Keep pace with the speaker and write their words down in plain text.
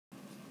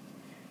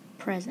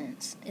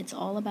Presence. It's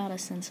all about a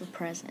sense of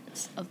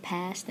presence, of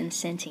past and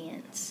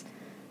sentience,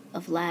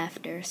 of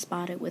laughter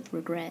spotted with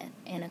regret,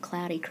 and a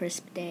cloudy,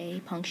 crisp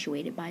day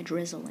punctuated by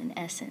drizzle and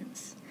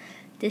essence.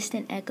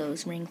 Distant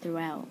echoes ring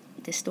throughout,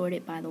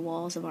 distorted by the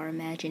walls of our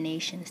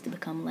imaginations to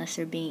become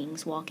lesser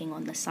beings walking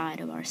on the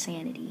side of our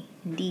sanity.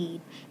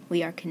 Indeed,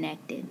 we are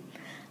connected.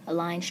 A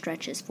line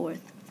stretches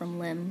forth from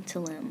limb to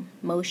limb,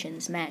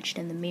 motions matched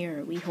in the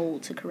mirror we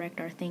hold to correct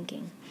our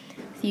thinking.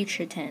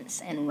 Future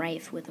tense and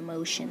rife with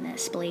emotion that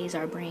splays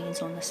our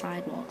brains on the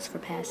sidewalks for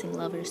passing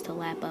lovers to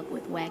lap up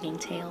with wagging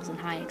tails and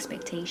high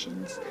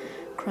expectations,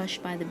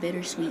 crushed by the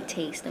bittersweet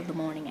taste of the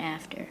morning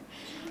after.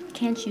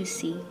 Can't you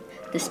see?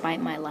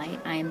 Despite my light,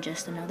 I am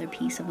just another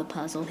piece of the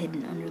puzzle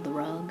hidden under the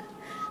rug,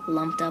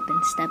 lumped up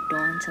and stepped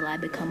on till I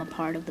become a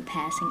part of the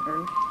passing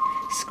earth,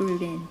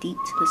 screwed in deep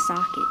to the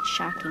socket,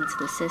 shocking to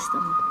the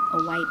system, a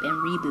wipe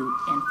and reboot,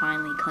 and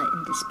finally cut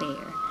in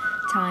despair.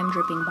 Time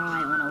dripping by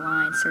on a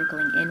line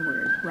circling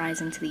inward,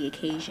 rising to the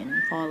occasion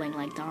and falling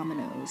like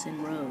dominoes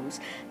in rows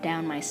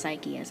down my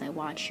psyche as I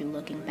watch you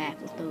looking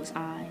back with those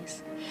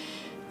eyes.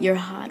 Your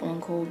hot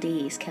on cold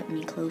days kept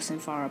me close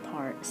and far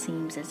apart.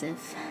 Seems as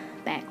if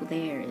back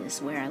there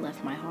is where I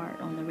left my heart,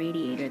 on the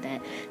radiator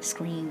that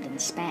screamed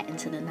and spat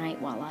into the night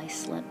while I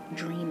slept,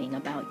 dreaming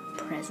about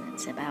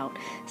presence, about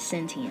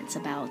sentience,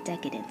 about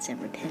decadence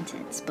and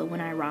repentance. But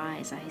when I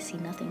rise, I see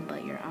nothing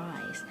but your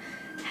eyes.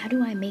 How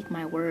do I make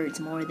my words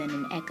more than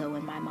an echo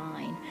in my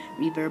mind,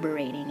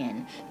 reverberating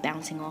and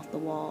bouncing off the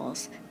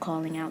walls,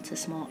 calling out to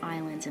small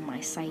islands in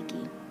my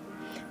psyche,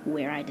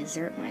 where I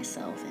desert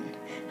myself and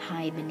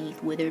hide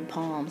beneath withered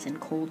palms in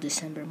cold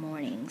December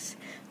mornings,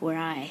 where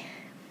I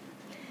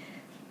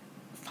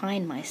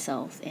find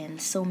myself in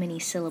so many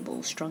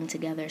syllables strung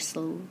together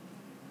so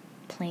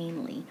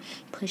plainly,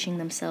 pushing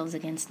themselves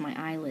against my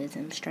eyelids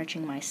and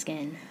stretching my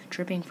skin,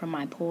 dripping from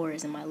my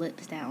pores and my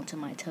lips down to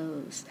my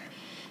toes.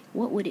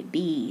 What would it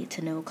be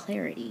to know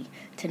clarity,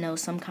 to know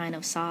some kind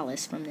of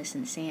solace from this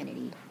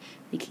insanity?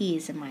 The key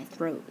is in my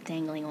throat,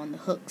 dangling on the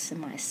hooks in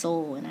my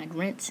soul, and I'd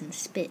rinse and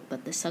spit,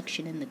 but the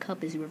suction in the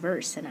cup is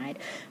reversed, and I'd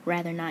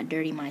rather not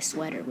dirty my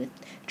sweater with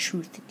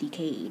truth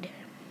decayed.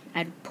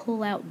 I'd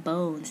pull out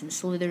bones and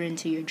slither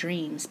into your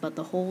dreams, but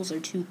the holes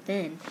are too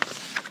thin,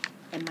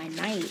 and my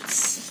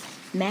nights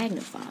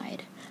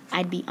magnified.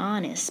 I'd be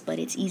honest, but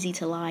it's easy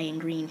to lie in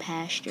green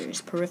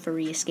pastures,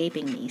 periphery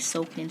escaping me,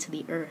 soaked into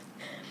the earth,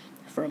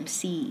 from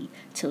sea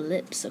to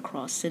lips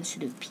across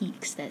sensitive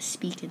peaks that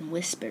speak in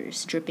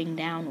whispers, dripping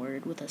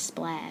downward with a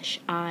splash,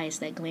 eyes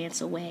that glance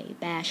away,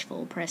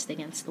 bashful, pressed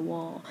against the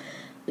wall.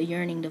 The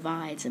yearning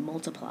divides and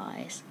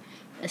multiplies.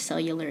 A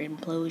cellular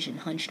implosion,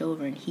 hunched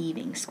over and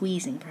heaving,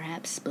 squeezing,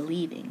 perhaps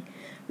believing.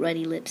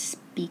 Ruddy lips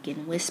speak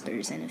in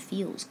whispers, and it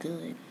feels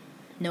good.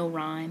 No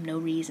rhyme, no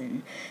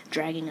reason,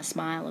 dragging a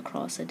smile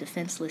across a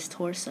defenseless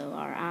torso,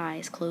 our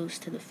eyes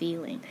closed to the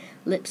feeling,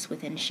 lips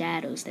within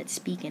shadows that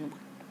speak in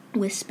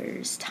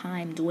whispers.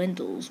 Time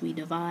dwindles, we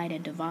divide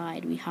and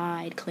divide, we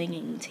hide,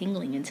 clinging,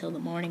 tingling until the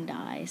morning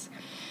dies.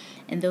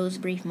 And those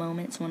brief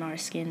moments when our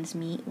skins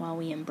meet while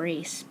we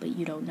embrace, but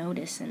you don't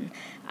notice, and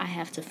I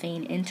have to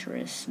feign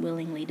interest,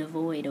 willingly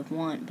devoid of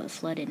want, but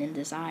flooded in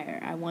desire.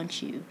 I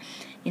want you,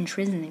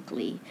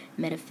 intrinsically,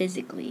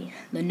 metaphysically,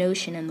 the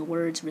notion and the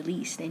words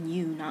released, and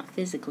you, not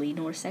physically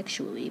nor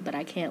sexually, but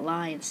I can't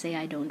lie and say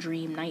I don't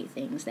dream night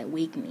things that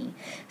wake me,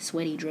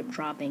 sweaty drip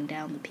dropping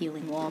down the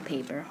peeling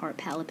wallpaper, heart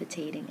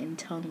palpitating and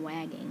tongue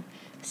wagging,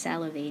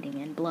 salivating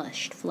and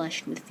blushed,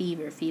 flushed with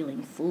fever,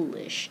 feeling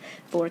foolish.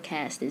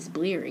 Forecast is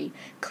bleary.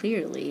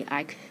 Clearly,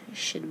 I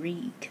should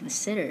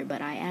reconsider,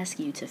 but I ask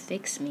you to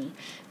fix me.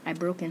 I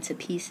broke into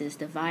pieces,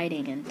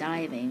 dividing and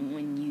diving,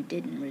 when you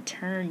didn't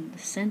return the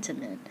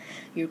sentiment.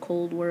 Your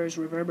cold words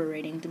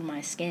reverberating through my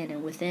skin,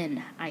 and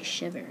within I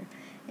shiver.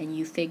 And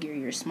you figure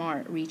you're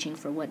smart, reaching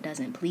for what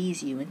doesn't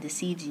please you and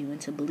deceives you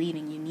into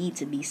believing you need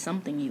to be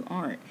something you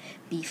aren't.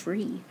 Be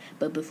free,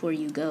 but before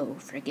you go,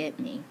 forget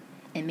me.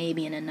 And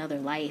maybe in another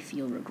life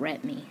you'll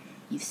regret me.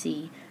 You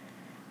see,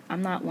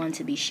 I'm not one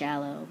to be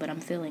shallow, but I'm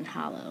feeling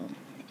hollow,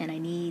 and I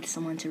need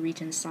someone to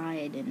reach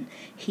inside and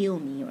heal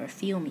me or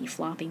feel me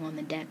flopping on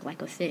the deck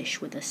like a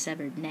fish with a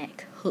severed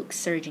neck, hooks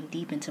surging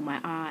deep into my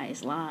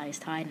eyes, lies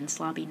tied in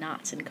sloppy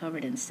knots and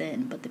covered in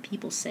sin. But the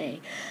people say,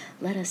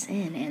 let us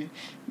in, and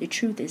the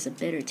truth is a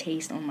bitter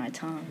taste on my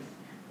tongue,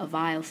 a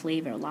vile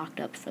flavor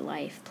locked up for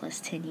life, plus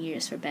 10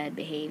 years for bad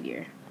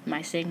behavior.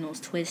 My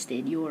signals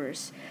twisted,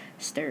 yours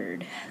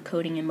stirred,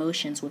 coating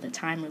emotions with a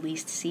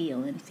time-released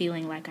seal, and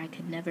feeling like I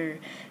could never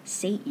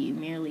sate you,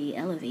 merely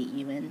elevate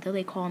you. And though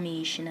they call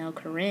me Chanel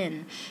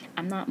Corinne,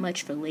 I'm not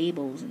much for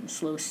labels and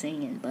slow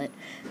singing, but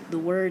the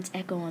words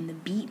echo on the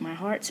beat my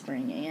heart's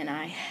bringing, and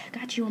I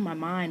got you on my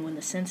mind when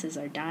the senses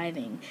are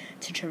diving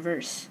to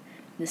traverse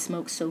the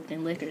smoke soaked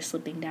in liquor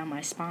slipping down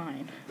my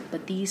spine.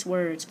 But these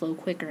words flow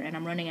quicker, and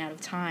I'm running out of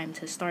time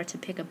to start to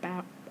pick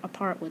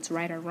apart what's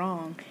right or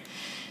wrong,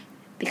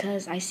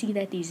 because I see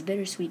that these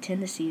bittersweet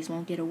tendencies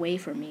won't get away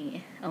from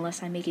me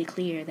unless I make it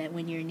clear that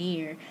when you're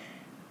near,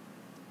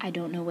 I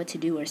don't know what to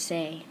do or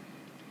say.